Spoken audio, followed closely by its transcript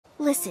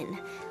Listen,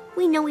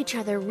 we know each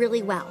other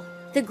really well.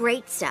 The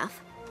great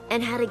stuff.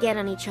 And how to get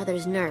on each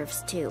other's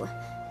nerves, too.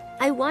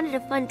 I wanted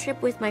a fun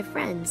trip with my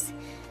friends.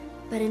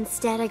 But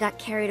instead I got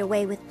carried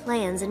away with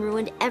plans and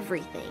ruined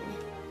everything.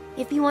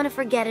 If you want to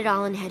forget it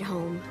all and head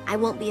home, I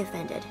won't be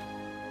offended.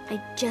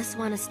 I just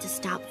want us to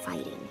stop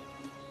fighting.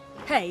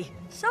 Hey,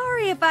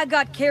 sorry if I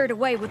got carried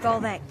away with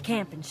all that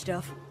camping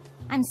stuff.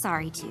 I'm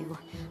sorry, too.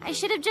 I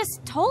should have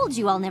just told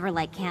you I'll never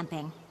like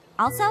camping.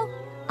 Also,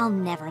 I'll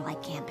never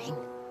like camping.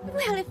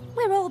 Well, if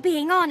we're all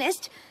being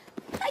honest,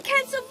 I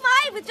can't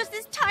survive with just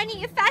this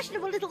tiny,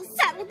 fashionable little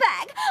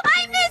saddlebag.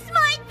 I miss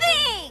my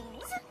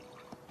things!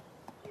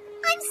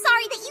 I'm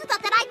sorry that you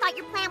thought that I thought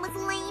your plan was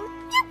lame.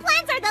 Your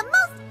plans are the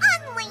most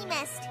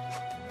unlamest.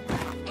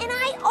 And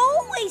I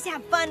always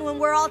have fun when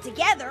we're all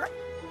together.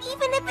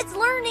 Even if it's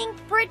learning,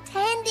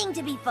 pretending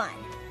to be fun.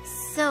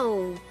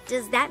 So,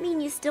 does that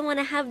mean you still want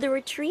to have the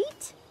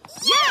retreat?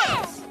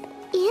 Yes!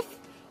 If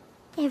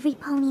every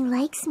pony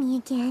likes me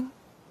again.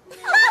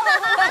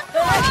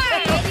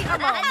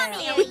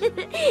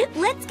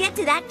 Let's get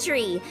to that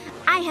tree.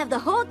 I have the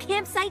whole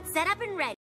campsite set up and ready.